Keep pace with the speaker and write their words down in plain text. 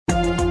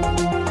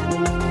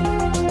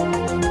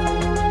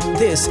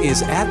This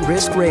is At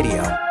Risk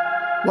Radio.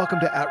 Welcome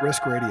to At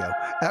Risk Radio.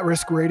 At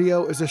Risk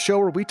Radio is a show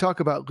where we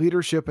talk about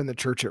leadership in the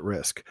church at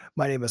risk.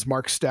 My name is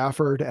Mark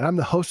Stafford, and I'm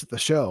the host of the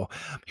show.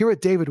 I'm here with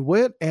David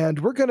Witt,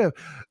 and we're going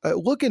to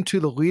look into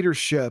the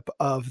leadership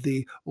of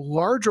the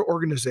larger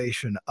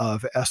organization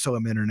of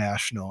SOM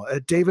International.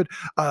 David,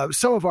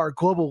 some of our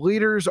global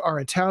leaders are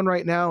in town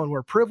right now, and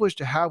we're privileged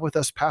to have with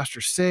us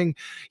Pastor Singh.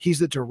 He's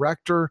the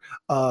director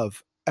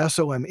of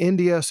SOM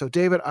India. So,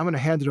 David, I'm going to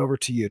hand it over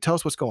to you. Tell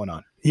us what's going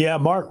on. Yeah,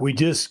 Mark, we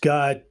just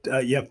got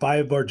 5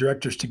 of our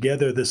directors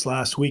together this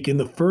last week in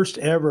the first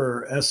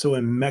ever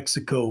SOM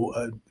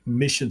Mexico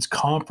missions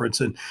conference.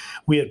 And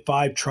we had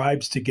 5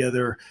 tribes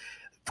together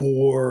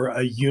for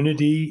a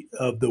unity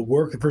of the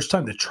work. The first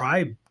time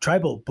the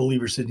tribal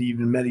believers had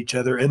even met each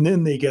other. And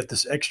then they get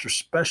this extra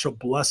special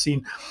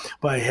blessing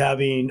by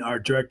having our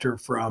director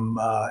from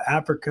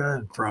Africa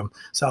and from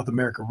South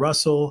America,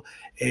 Russell,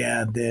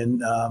 and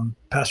then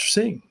Pastor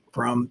Singh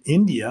from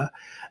India.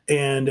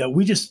 And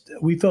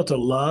we felt a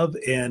love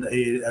and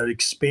an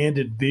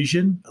expanded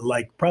vision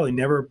like probably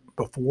never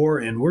before.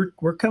 And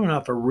we're coming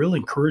off a real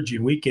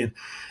encouraging weekend.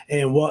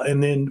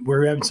 And then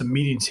we're having some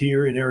meetings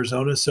here in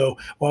Arizona. So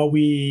while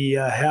we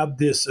have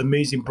this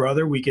amazing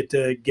brother, we get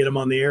to get him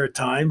on the air at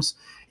times.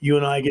 You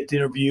and I get to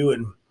interview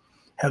and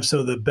have some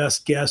of the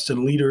best guests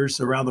and leaders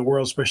around the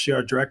world, especially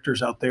our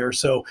directors out there.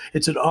 So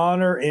it's an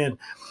honor. And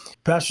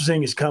Pastor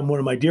Singh has come one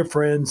of my dear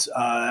friends.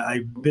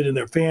 I've been in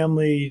their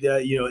family,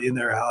 in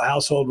their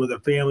household with their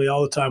family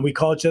all the time. We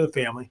call each other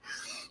family.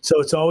 So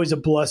it's always a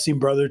blessing,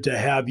 brother, to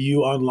have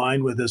you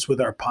online with us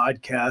with our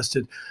podcast.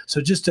 And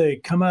so just to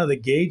come out of the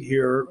gate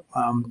here,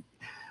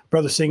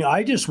 Brother Singh,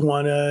 I just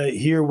want to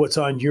hear what's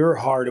on your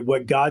heart of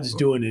what God's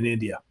doing in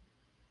India.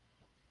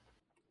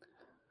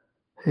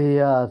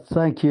 Yeah,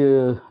 thank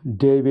you,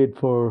 David,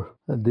 for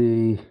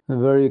the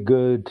very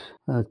good,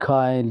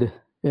 kind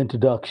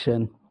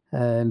introduction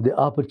and the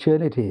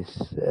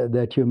opportunities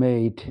that you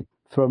made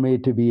for me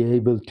to be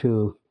able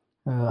to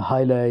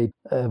highlight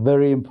a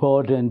very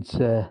important,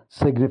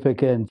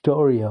 significant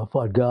story of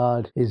what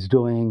God is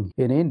doing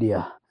in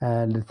India.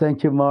 And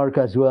thank you, Mark,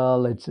 as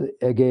well. It's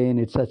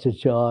such a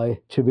joy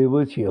to be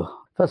with you.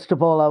 First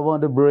of all, I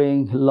want to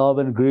bring love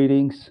and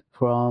greetings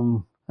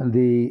from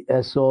the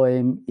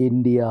SOM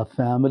India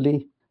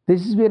family.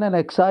 This has been an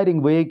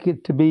exciting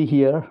week to be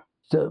here,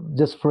 to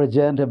just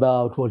present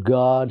about what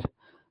God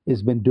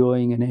has been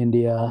doing in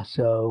India.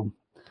 So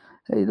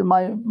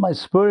my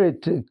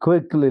spirit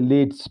quickly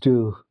leads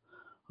to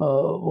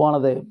one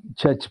of the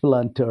church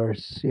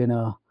planters,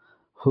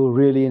 who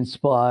really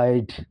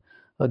inspired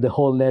the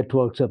whole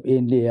networks of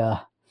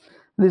India.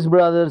 These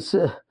brothers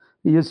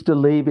used to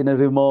live in a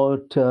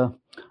remote,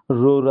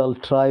 rural,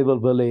 tribal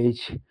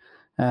village,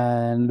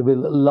 and with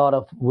a lot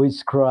of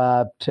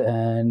witchcraft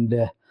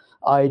and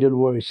idol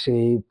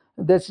worship.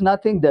 There's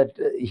nothing that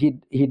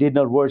he did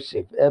not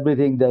worship.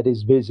 Everything that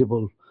is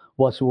visible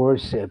was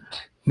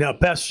worshipped. Now,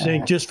 Pastor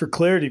Singh, just for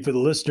clarity for the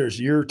listeners,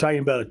 you're talking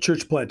about a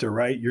church planter,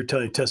 right? You're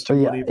telling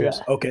testimony of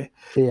yours? Okay.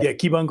 Yeah,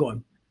 keep on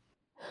going.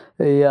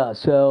 Yeah,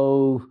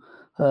 so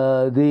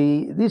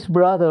this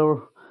brother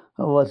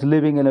was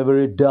living in a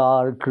very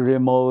dark,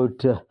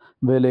 remote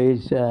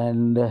village,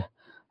 and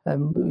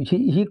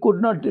he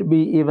could not be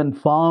even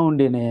found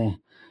in a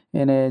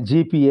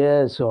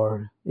GPS,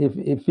 or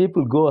if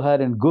people go ahead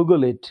and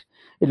Google it,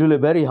 it will be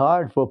very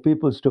hard for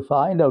people to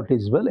find out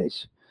his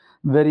village.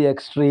 Very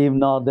extreme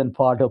northern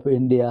part of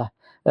India,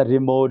 a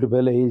remote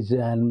village,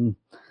 and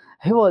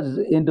he was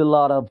into a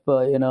lot of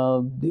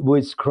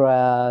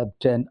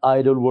witchcraft and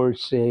idol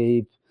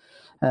worship,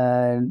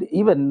 and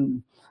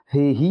even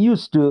he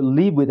used to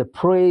live with a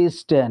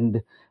priest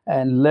and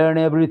learn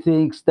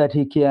everything that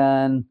he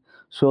can,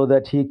 so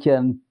that he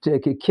can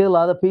kill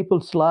other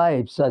people's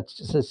lives,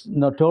 such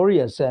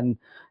notorious and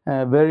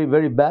very,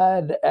 very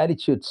bad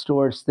attitudes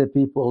towards the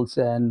peoples,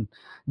 and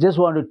just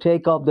want to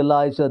take off the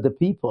lives of the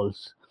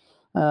peoples.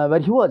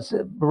 But he was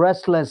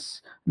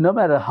restless no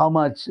matter how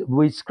much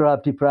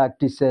witchcraft he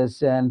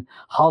practices and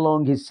how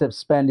long he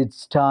spent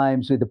his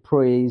times with the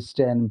priest.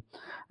 And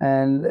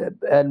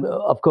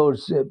of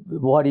course,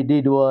 what he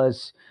did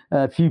was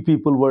a few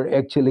people were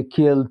actually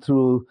killed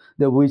through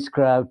the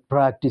witchcraft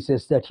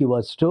practices that he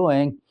was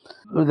doing.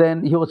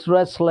 Then he was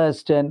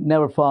restless and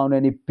never found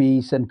any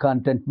peace and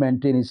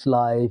contentment in his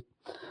life.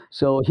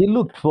 So he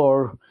looked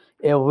for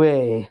a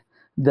way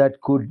that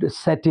could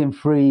set him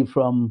free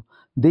from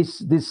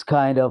this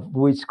kind of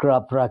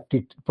witchcraft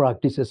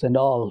practices and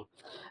all,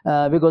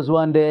 because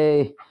one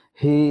day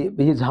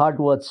his heart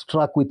was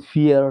struck with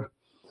fear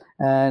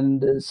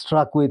and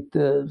struck with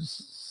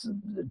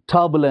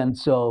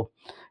turbulence. So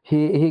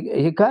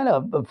he kind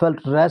of felt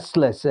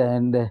restless,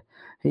 and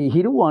he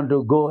didn't want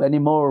to go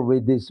anymore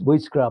with these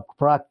witchcraft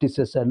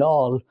practices and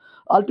all.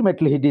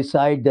 Ultimately, he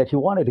decided that he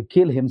wanted to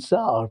kill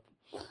himself,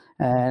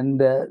 and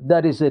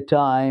that is the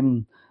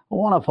time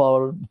one of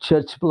our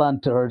church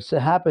planters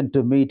happened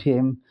to meet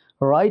him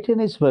right in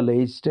his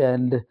village.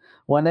 And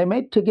when they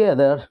met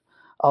together,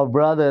 our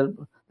brother,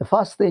 the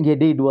first thing he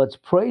did was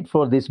prayed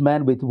for this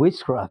man with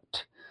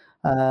witchcraft.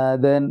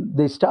 Then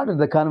they started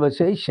the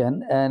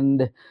conversation,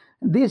 and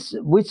this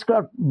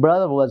witchcraft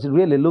brother was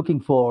really looking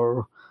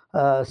for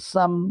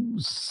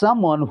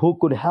someone who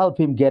could help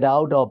him get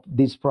out of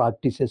these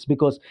practices,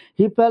 because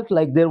he felt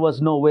like there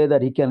was no way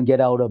that he can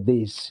get out of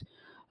this.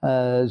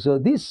 So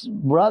this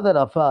brother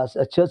of us,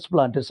 a church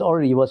planter,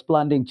 already he was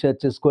planting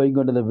churches, going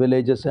into the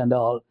villages and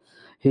all.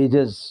 He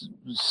just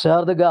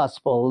shared the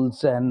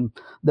gospels, and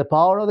the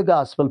power of the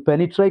gospel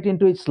penetrate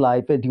into his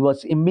life, and he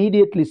was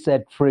immediately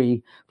set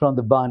free from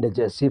the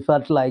bondages. He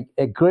felt like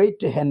a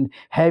great and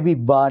heavy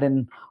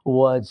burden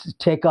was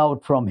take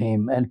out from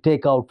him and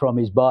take out from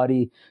his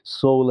body,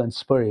 soul, and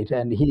spirit,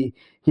 and he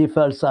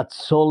felt such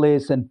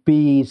solace and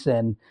peace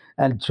and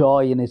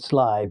joy in his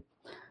life.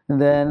 And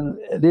then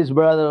this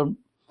brother,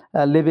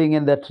 living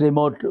in that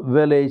remote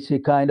village, he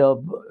kind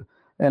of,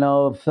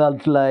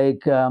 felt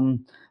like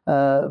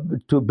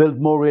to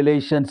build more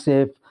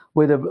relationship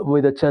with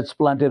a church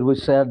planter who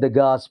shared the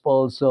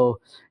gospel. So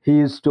he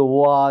used to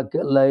walk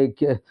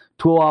like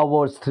 2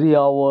 hours, 3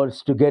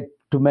 hours to get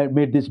to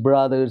meet these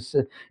brothers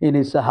in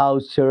his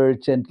house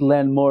church and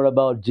learn more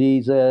about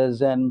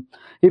Jesus. And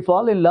he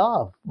fall in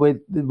love with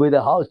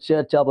the house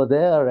church over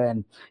there,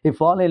 and he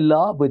fall in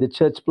love with the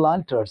church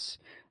planters.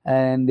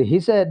 And he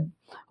said,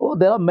 oh,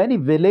 there are many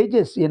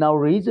villages in our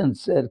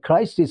regions.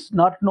 Christ is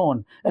not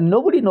known, and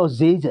nobody knows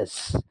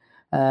Jesus.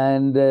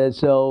 And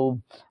so,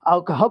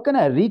 how can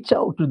I reach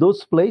out to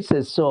those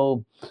places?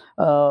 So,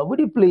 would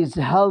you please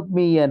help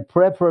me and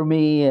pray for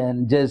me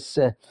and just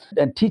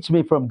and teach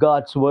me from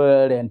God's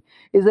word? And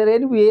is there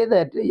any way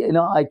that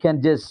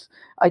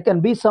I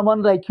can be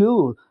someone like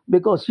you,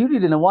 because you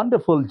did a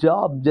wonderful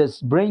job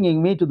just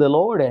bringing me to the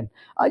Lord, and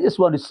I just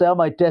want to share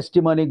my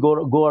testimony,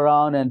 go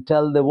around and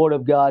tell the word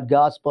of God,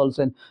 gospels,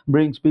 and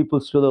brings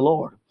people to the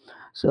Lord.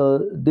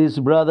 So this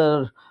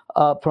brother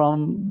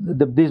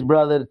these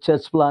brother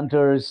church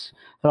planters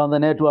from the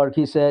network,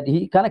 he said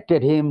he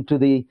connected him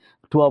to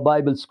a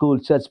Bible school,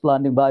 church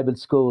planting Bible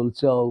school.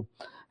 So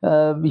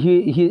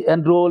he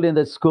enrolled in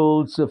the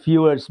schools a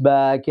few years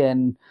back,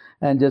 and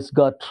just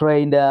got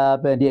trained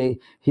up, and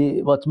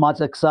he was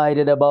much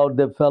excited about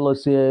the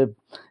fellowship,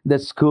 the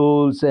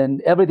schools, and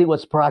everything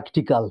was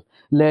practical,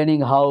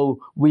 learning how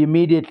we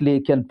immediately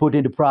can put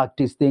into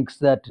practice things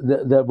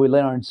that we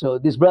learned. So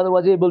this brother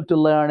was able to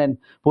learn and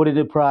put it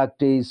into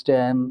practice,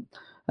 and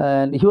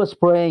he was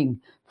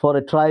praying for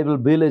a tribal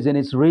village in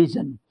his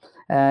region.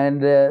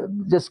 And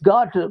just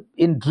God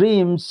in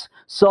dreams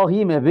saw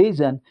him a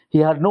vision. He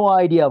had no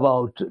idea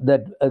about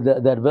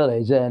that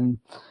village, and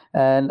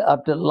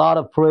after a lot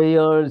of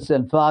prayers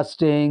and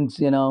fastings,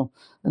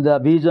 the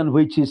vision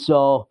which he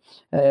saw,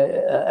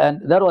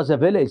 and that was a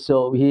village.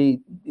 So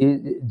he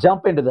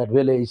jumped into that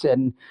village,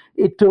 and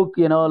it took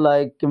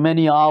like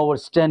many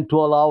hours, 10,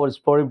 12 hours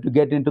for him to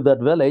get into that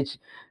village.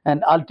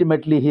 And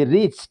ultimately he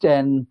reached,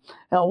 and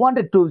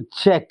wanted to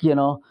check,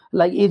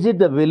 like, is it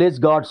the village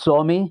God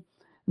saw me?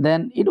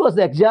 Then it was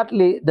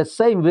exactly the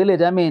same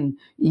village. I mean,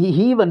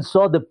 he even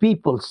saw the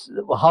peoples,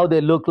 how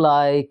they look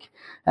like,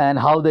 and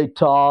how they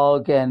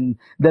talk, and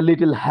the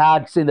little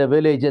hats in the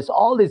villages.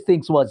 All these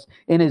things was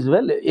in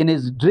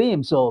his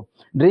dreams. So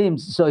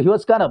he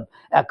was kind of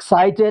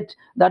excited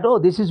that, oh,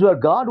 this is where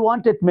God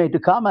wanted me to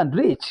come and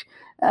reach.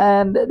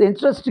 And the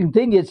interesting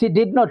thing is, he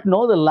did not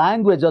know the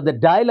language or the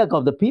dialect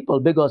of the people,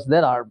 because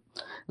there are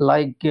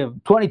like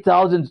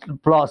 20,000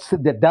 plus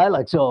the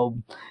dialect. So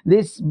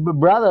this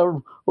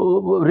brother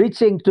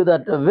reaching to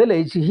that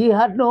village, he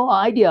had no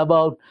idea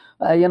about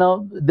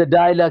the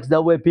dialects,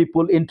 the way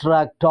people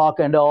interact, talk,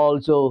 and all.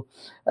 So,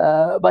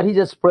 but he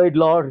just prayed,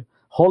 Lord,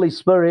 Holy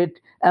Spirit,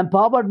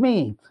 empowered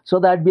me so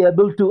that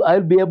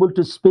I'll be able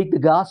to speak the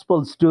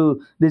gospels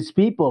to these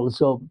people.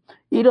 So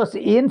it was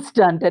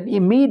instant and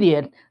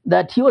immediate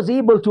that he was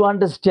able to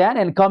understand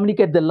and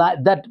communicate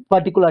that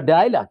particular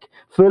dialect,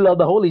 full of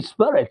the Holy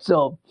Spirit.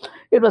 So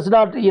it was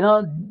not,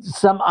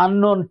 some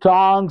unknown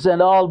tongues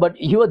and all, but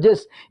he was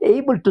just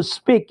able to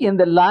speak in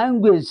the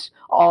language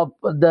of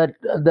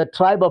the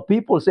tribe of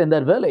peoples in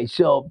that village.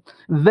 So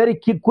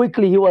very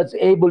quickly he was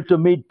able to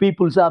meet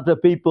peoples after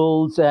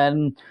peoples,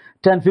 and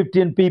 10,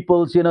 15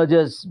 peoples,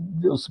 just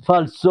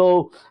felt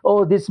so,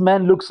 oh, this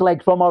man looks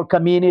like from our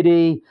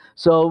community.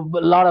 So a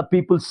lot of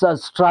people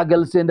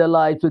struggles in their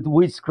life with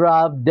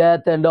witchcraft,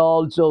 death, and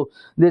all. So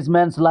this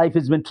man's life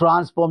has been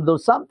transformed.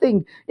 There's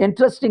something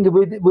interesting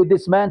with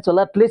this man. So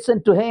let's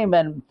listen to him.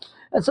 And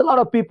as a lot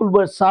of people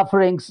were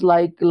suffering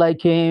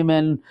like him,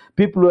 and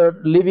people were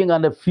living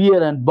under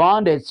fear and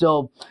bondage.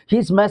 So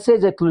his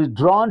message actually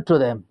drawn to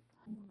them.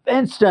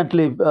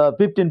 Instantly,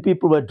 15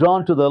 people were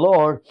drawn to the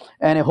Lord,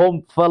 and a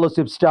home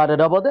fellowship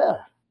started over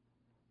there.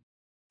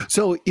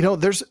 So,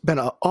 there's been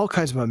all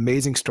kinds of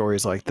amazing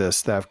stories like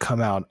this that have come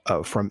out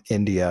from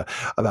India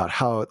about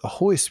how the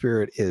Holy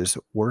Spirit is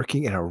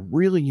working in a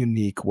really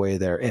unique way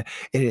there. And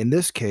in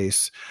this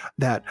case,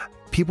 that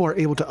people are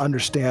able to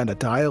understand a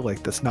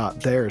dialect that's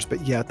not theirs,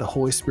 but yet the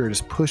Holy Spirit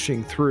is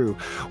pushing through.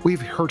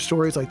 We've heard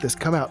stories like this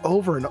come out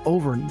over and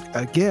over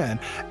again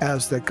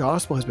as the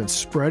gospel has been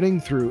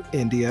spreading through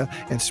India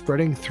and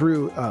spreading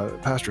through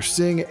Pastor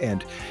Singh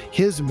and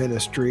his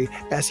ministry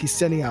as he's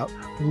sending out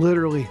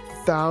literally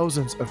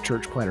thousands of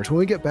church planters. When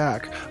we get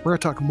back, we're going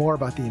to talk more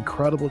about the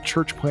incredible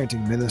church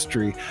planting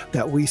ministry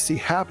that we see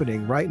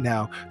happening right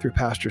now through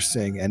Pastor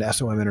Singh and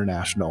SOM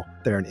International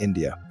there in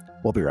India.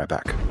 We'll be right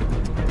back.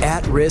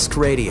 At Risk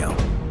Radio.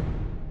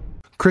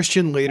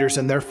 Christian leaders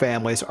and their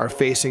families are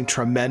facing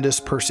tremendous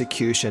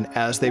persecution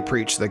as they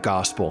preach the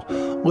gospel.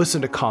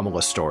 Listen to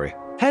Kamala's story.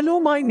 Hello,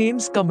 my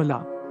name's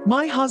Kamala.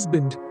 My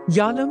husband,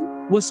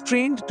 Yalam, was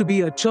trained to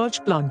be a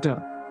church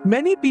planter.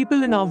 Many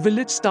people in our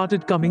village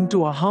started coming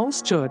to our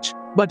house church,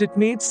 but it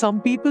made some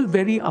people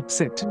very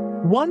upset.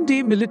 One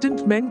day,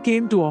 militant men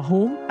came to our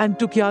home and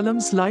took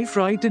Yalam's life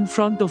right in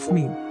front of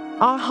me.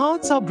 Our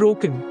hearts are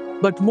broken,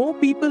 but more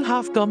people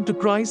have come to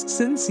Christ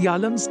since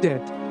Yalam's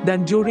death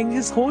than during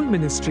his whole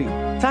ministry.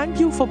 Thank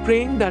you for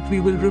praying that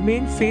we will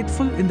remain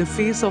faithful in the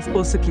face of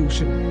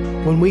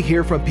persecution. When we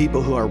hear from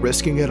people who are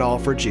risking it all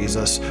for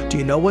Jesus, do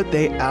you know what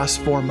they ask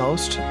for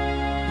most?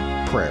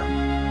 Prayer.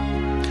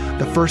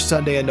 The first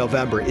Sunday in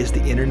November is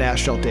the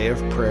International Day of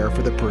Prayer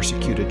for the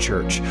Persecuted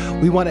Church.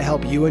 We want to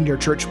help you and your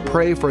church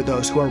pray for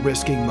those who are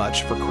risking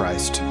much for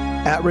Christ.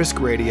 At Risk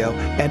Radio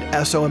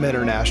and SOM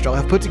International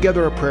have put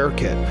together a prayer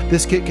kit.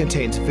 This kit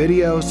contains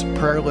videos,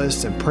 prayer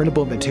lists, and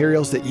printable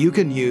materials that you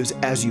can use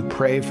as you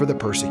pray for the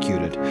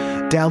persecuted.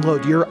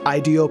 Download your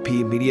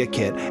IDOP media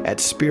kit at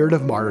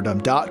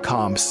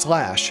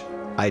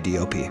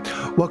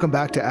spiritofmartyrdom.com/IDOP. Welcome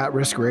back to At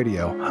Risk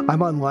Radio.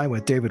 I'm online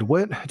with David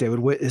Witt. David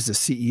Witt is the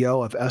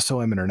CEO of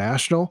SOM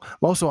International. I'm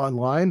also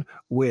online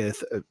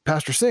with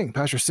Pastor Singh.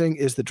 Pastor Singh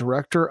is the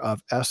director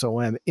of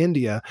SOM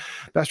India.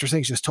 Pastor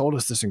Singh just told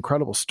us this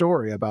incredible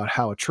story about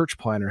how a church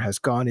planter has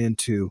gone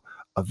into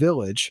a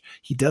village.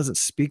 He doesn't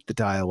speak the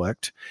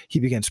dialect. He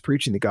begins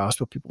preaching the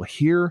gospel. People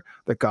hear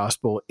the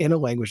gospel in a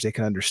language they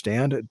can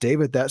understand.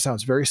 David, that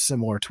sounds very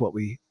similar to what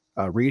we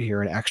read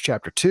here in Acts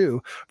chapter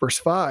 2, verse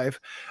 5.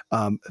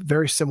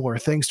 Very similar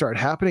things started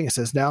happening. It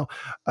says, now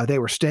they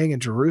were staying in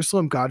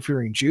Jerusalem,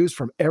 God-fearing Jews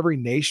from every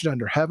nation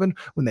under heaven.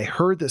 When they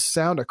heard this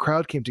sound, a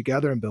crowd came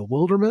together in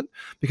bewilderment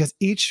because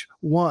each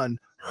one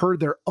heard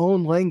their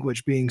own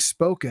language being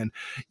spoken.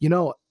 You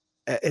know,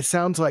 it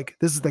sounds like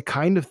this is the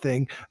kind of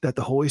thing that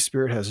the Holy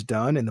Spirit has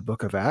done in the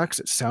book of Acts.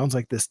 It sounds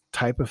like this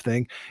type of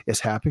thing is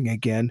happening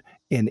again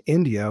in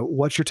India.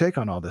 What's your take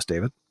on all this,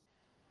 David?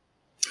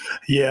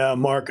 Yeah,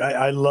 Mark,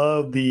 I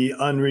love the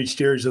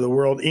unreached areas of the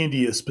world,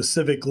 India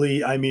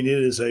specifically. I mean, it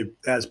is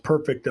as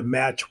perfect a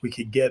match we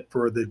could get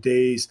for the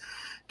days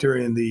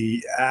during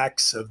the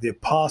Acts of the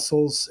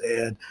Apostles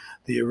and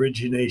the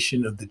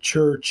origination of the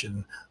church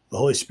and the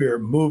Holy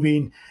Spirit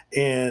moving.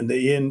 And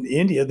in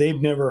India, they've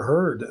never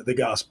heard the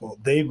gospel.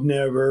 They've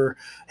never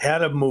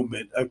had a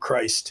movement of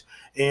Christ.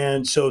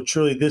 And so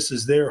truly, this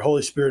is their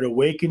Holy Spirit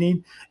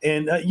awakening.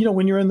 And,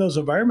 when you're in those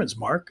environments,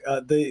 Mark,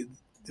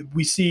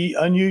 we see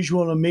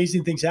unusual and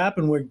amazing things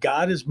happen where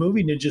God is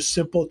moving in just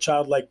simple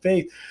childlike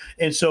faith.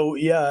 And so,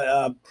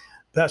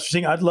 Pastor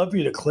Singh, I'd love for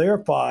you to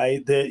clarify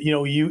that,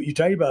 you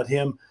talked about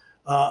him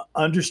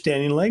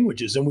understanding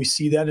languages, and we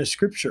see that in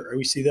Scripture, or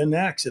we see that in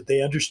Acts, that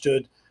they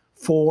understood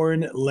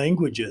foreign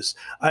languages.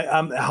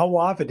 How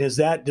often does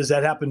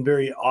that happen?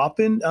 Very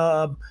often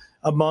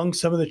among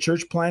some of the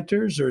church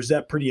planters, or is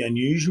that pretty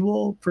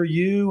unusual for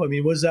you? I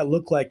mean, what does that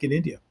look like in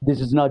India?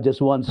 This is not just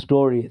one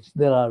story.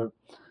 There are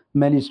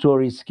many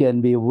stories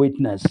can be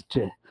witnessed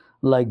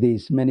like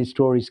this. Many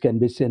stories can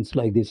be sensed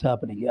like this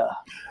happening.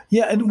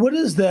 Yeah. And what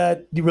does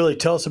that really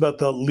tell us about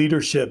the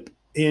leadership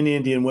in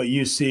India and what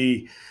you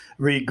see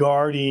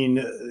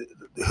regarding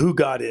who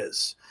God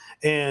is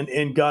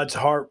and God's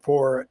heart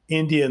for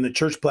India and the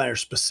church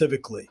planters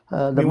specifically?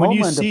 When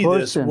you see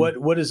this,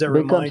 what does that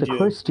remind you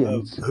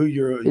of who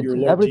your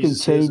Lord everything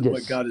Jesus changes is and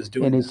what God is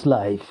doing in his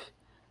life?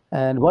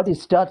 And what he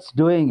starts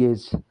doing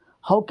is,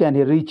 how can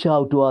he reach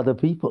out to other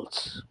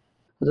peoples?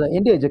 So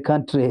India is a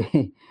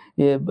country,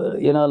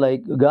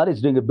 like God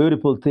is doing a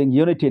beautiful thing,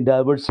 unity in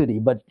diversity,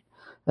 but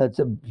it's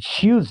a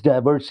huge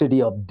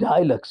diversity of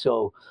dialects.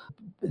 So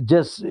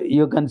just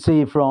you can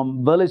see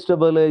from village to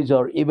village,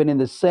 or even in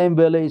the same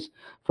village,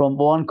 from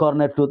one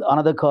corner to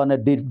another corner,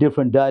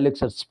 different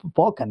dialects are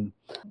spoken.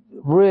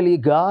 Really,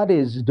 God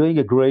is doing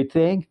a great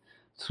thing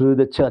through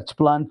the church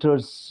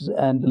planters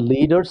and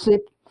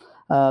leadership.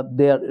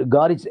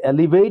 God is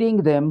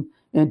elevating them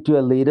into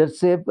a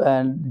leadership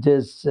and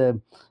just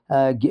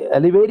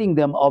elevating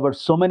them over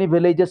so many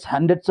villages,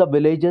 hundreds of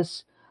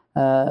villages,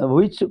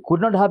 which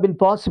could not have been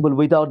possible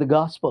without the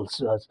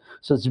Gospels.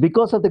 So it's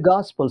because of the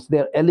Gospels,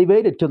 they're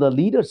elevated to the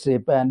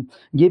leadership and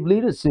give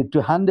leadership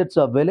to hundreds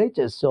of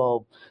villages.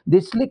 So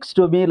this looks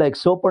to me like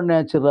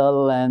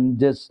supernatural and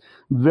just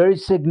very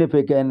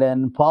significant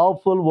and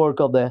powerful work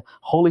of the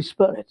Holy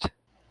Spirit.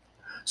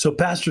 So,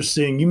 Pastor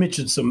Singh, you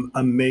mentioned some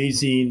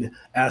amazing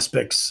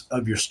aspects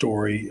of your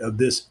story. Of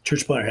this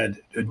church planter had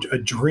a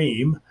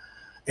dream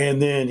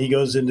And then he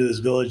goes into this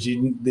village.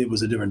 It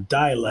was a different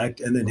dialect,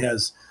 and then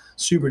has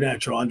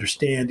supernatural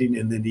understanding,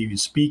 and then even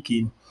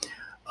speaking.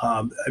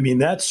 I mean,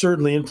 that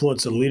certainly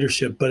influence and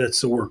leadership, but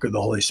it's the work of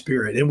the Holy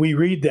Spirit. And we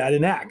read that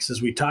in Acts,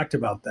 as we talked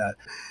about that.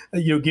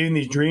 Giving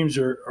these dreams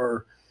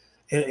or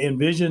and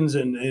visions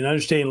and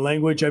understanding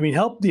language. I mean,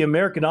 help the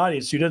American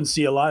audience who doesn't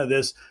see a lot of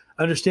this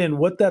understand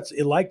what that's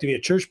like to be a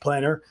church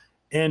planner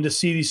and to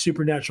see these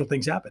supernatural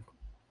things happen.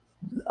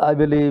 I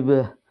believe,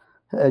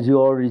 as you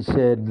already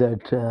said,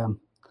 that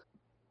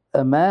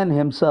a man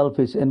himself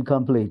is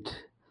incomplete,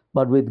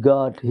 but with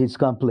God, he's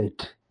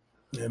complete.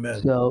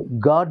 Amen. So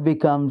God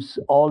becomes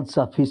all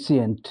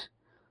sufficient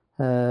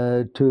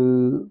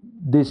to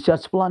this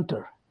church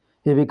planter.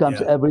 He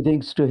becomes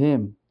everything to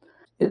him.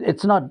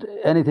 It's not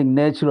anything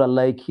natural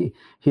like he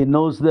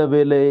knows the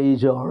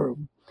village or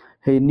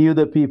he knew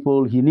the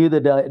people, he knew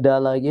the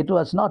dialect. It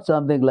was not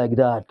something like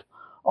that.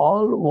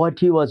 All what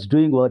he was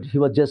doing, what he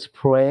was just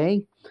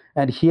praying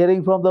and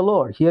hearing from the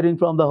Lord, hearing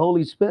from the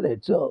Holy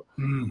Spirit. So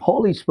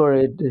Holy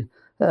Spirit,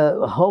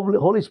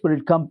 Holy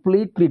Spirit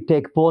completely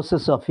take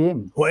possess of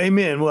him. Well,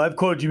 amen. Well, I've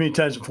quoted you many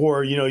times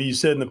before. You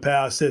said in the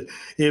past that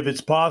if it's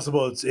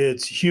possible,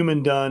 it's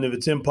human done. If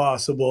it's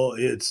impossible,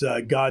 it's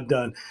God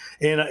done.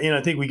 And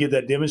I think we get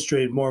that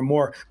demonstrated more and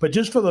more. But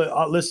just for the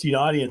listening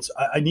audience,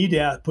 I need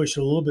to push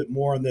a little bit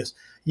more on this.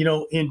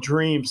 In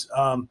dreams,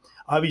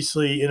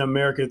 obviously in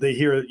America, they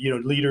hear,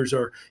 leaders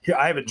are here.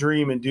 I have a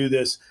dream and do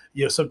this.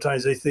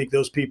 Sometimes they think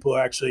those people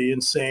are actually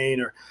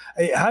insane. Or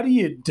how do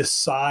you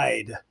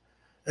decide?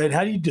 And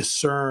how do you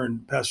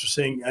discern, Pastor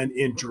Singh,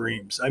 in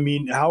dreams? I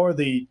mean, how are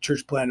the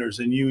church planners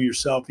and you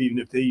yourself, even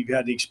if you've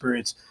had the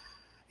experience,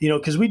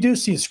 because we do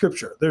see in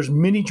Scripture, there's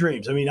many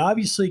dreams. I mean,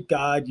 obviously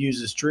God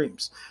uses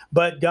dreams,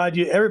 but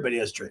everybody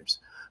has dreams.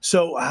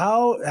 So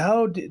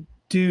how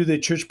do the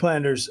church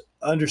planners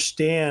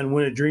understand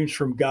when a dream's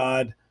from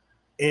God,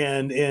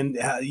 and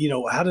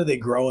how do they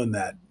grow in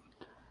that?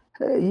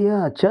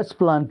 Church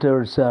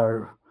planters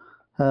are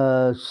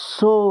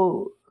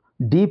so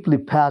deeply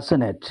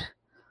passionate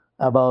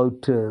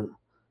about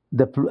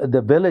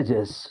the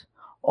villages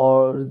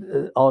or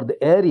the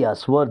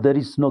areas where there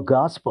is no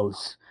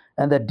gospels,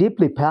 and they're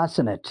deeply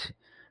passionate,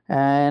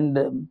 and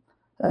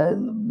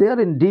they are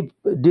in deep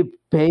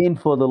pain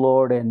for the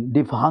Lord and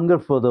deep hunger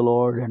for the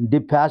Lord and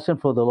deep passion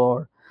for the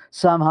Lord.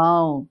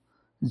 Somehow,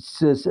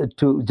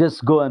 to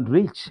just go and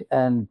reach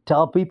and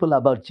tell people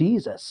about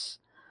Jesus.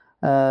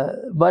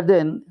 But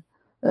then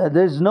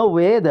there's no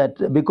way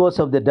that because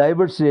of the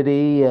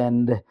diversity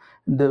and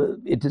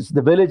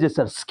the villages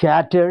are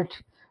scattered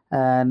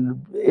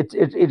and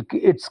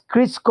it's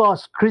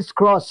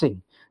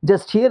crisscrossing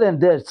just here and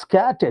there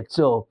scattered.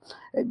 So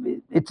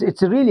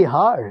it's really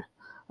hard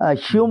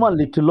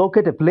humanly to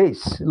locate a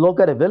place,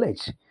 locate a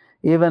village,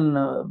 even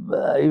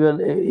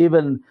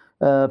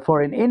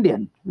for an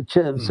Indian.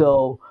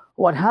 So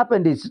what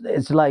happened is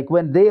it's like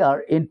when they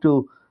are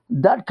into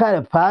that kind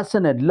of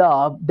passionate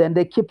love, then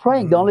they keep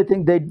praying. The only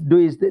thing they do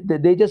is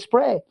they just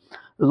pray,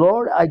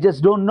 Lord, I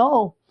just don't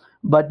know,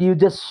 but you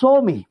just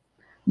show me.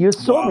 You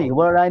show me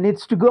where I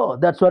needs to go.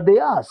 That's what they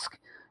ask.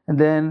 And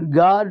then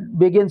God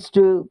begins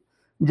to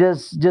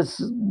just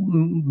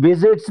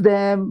visits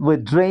them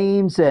with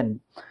dreams and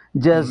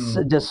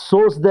just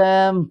shows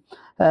them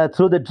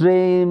through the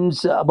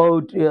dreams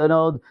about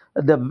the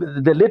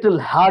little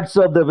huts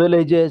of the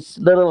villages,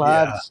 little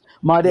huts,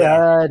 muddy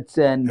huts,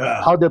 and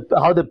how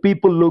the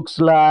people looks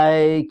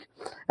like,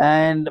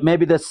 and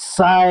maybe the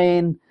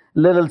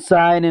little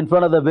sign in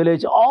front of the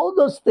village. All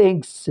those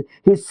things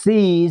he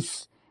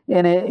sees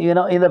in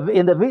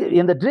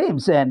the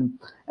dreams, and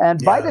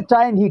by the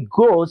time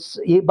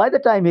by the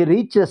time he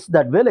reaches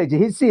that village,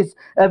 he sees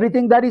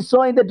everything that he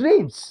saw in the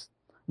dreams.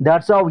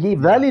 That's how he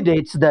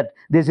validates that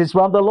this is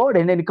from the Lord,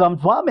 and then he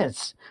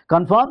confirms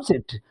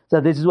it.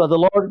 So this is what the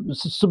Lord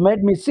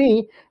made me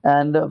see,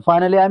 and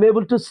finally I'm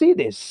able to see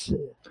this.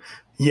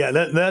 Yeah,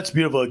 that's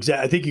beautiful.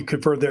 Exactly. I think you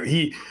confirmed there.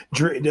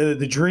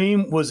 The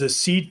dream was a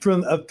seed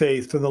of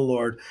faith from the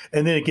Lord,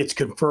 and then it gets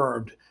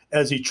confirmed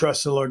as he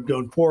trusts the Lord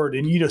going forward.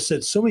 And you just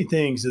said so many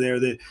things there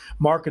that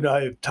Mark and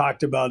I have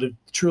talked about.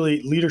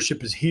 Truly,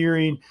 leadership is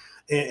hearing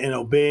and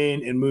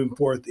obeying and moving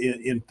forth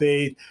in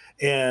faith.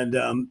 And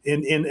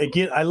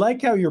again, I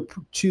like how you're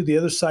to the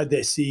other side that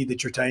I see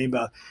that you're talking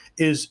about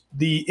is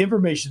the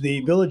information.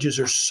 The villages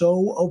are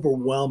so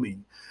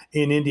overwhelming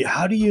in India.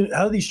 How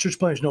do these church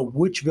planners know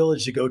which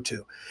village to go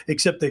to?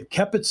 Except they've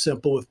kept it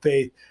simple with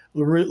faith,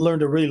 learn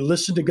to really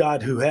listen to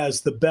God who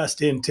has the best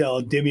intel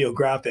and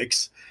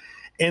demographics.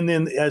 And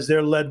then as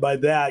they're led by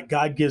that,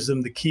 God gives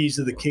them the keys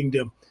of the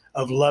kingdom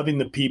of loving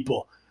the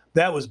people.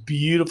 That was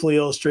beautifully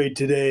illustrated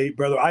today,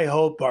 brother. I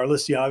hope our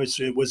listening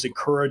obviously was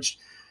encouraged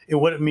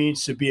in what it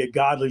means to be a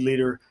godly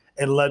leader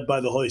and led by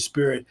the Holy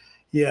Spirit.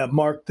 Yeah,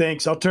 Mark,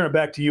 thanks. I'll turn it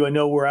back to you. I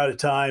know we're out of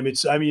time.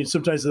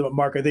 Sometimes,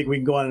 Mark, I think we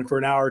can go on for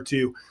an hour or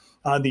two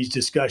on these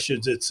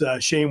discussions. It's a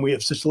shame we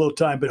have such little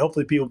time, but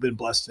hopefully people have been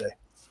blessed today.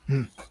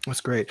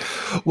 That's great.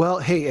 Well,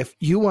 hey, if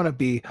you want to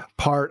be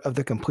part of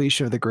the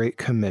completion of the Great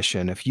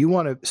Commission, if you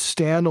want to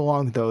stand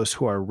along those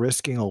who are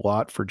risking a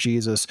lot for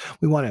Jesus,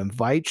 we want to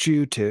invite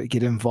you to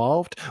get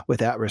involved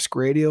with At Risk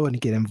Radio and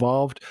get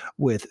involved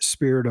with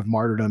Spirit of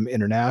Martyrdom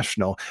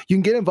International. You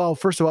can get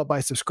involved, first of all,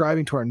 by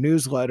subscribing to our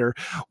newsletter.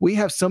 We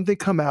have something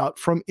come out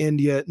from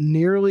India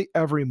nearly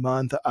every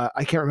month.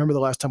 I can't remember the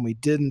last time we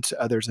didn't.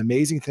 There's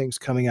amazing things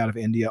coming out of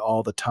India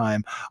all the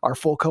time. Our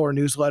full color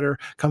newsletter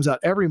comes out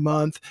every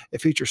month.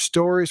 It features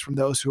stories from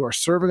those who are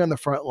serving on the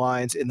front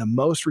lines in the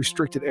most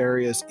restricted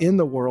areas in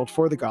the world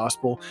for the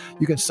gospel.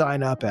 You can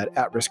sign up at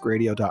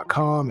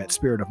atriskradio.com, at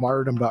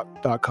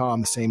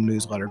spiritofmartyrdom.com. The same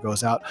newsletter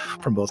goes out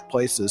from both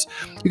places.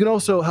 You can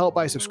also help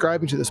by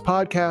subscribing to this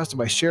podcast and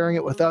by sharing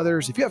it with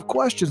others. If you have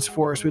questions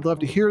for us, we'd love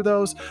to hear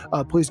those.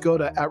 Please go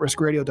to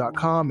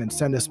atriskradio.com and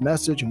send us a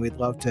message, and we'd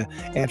love to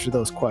answer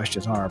those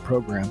questions on our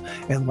program.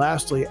 And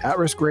lastly, At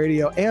Risk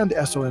Radio and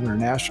SOM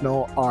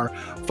International are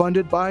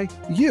funded by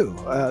you.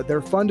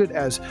 They're funded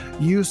as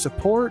you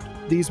support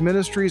these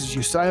ministries, as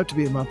you sign up to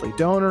be a monthly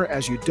donor,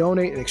 as you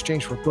donate in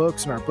exchange for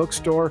books in our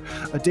bookstore.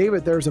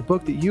 David, there's a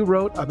book that you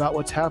wrote about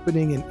what's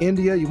happening in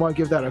India. You want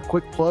to give that a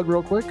quick plug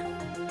real quick?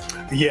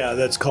 Yeah,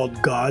 that's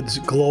called God's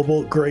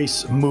Global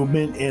Grace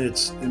Movement, and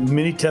it's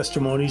many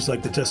testimonies,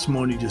 like the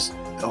testimony just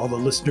all the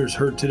listeners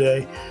heard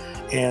today,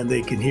 and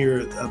they can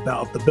hear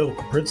about the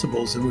biblical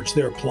principles in which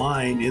they're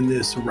applying in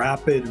this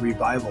rapid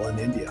revival in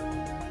India.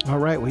 All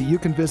right. Well, you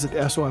can visit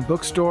the SOM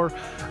bookstore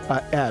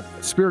at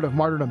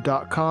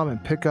spiritofmartyrdom.com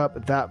and pick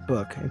up that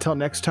book. Until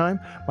next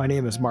time, my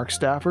name is Mark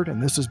Stafford,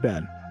 and this has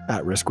been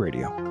At Risk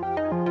Radio.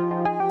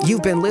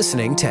 You've been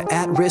listening to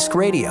At Risk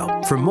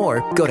Radio. For more,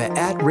 go to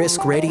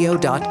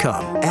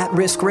atriskradio.com. At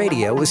Risk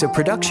Radio is a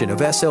production of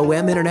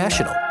SOM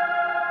International.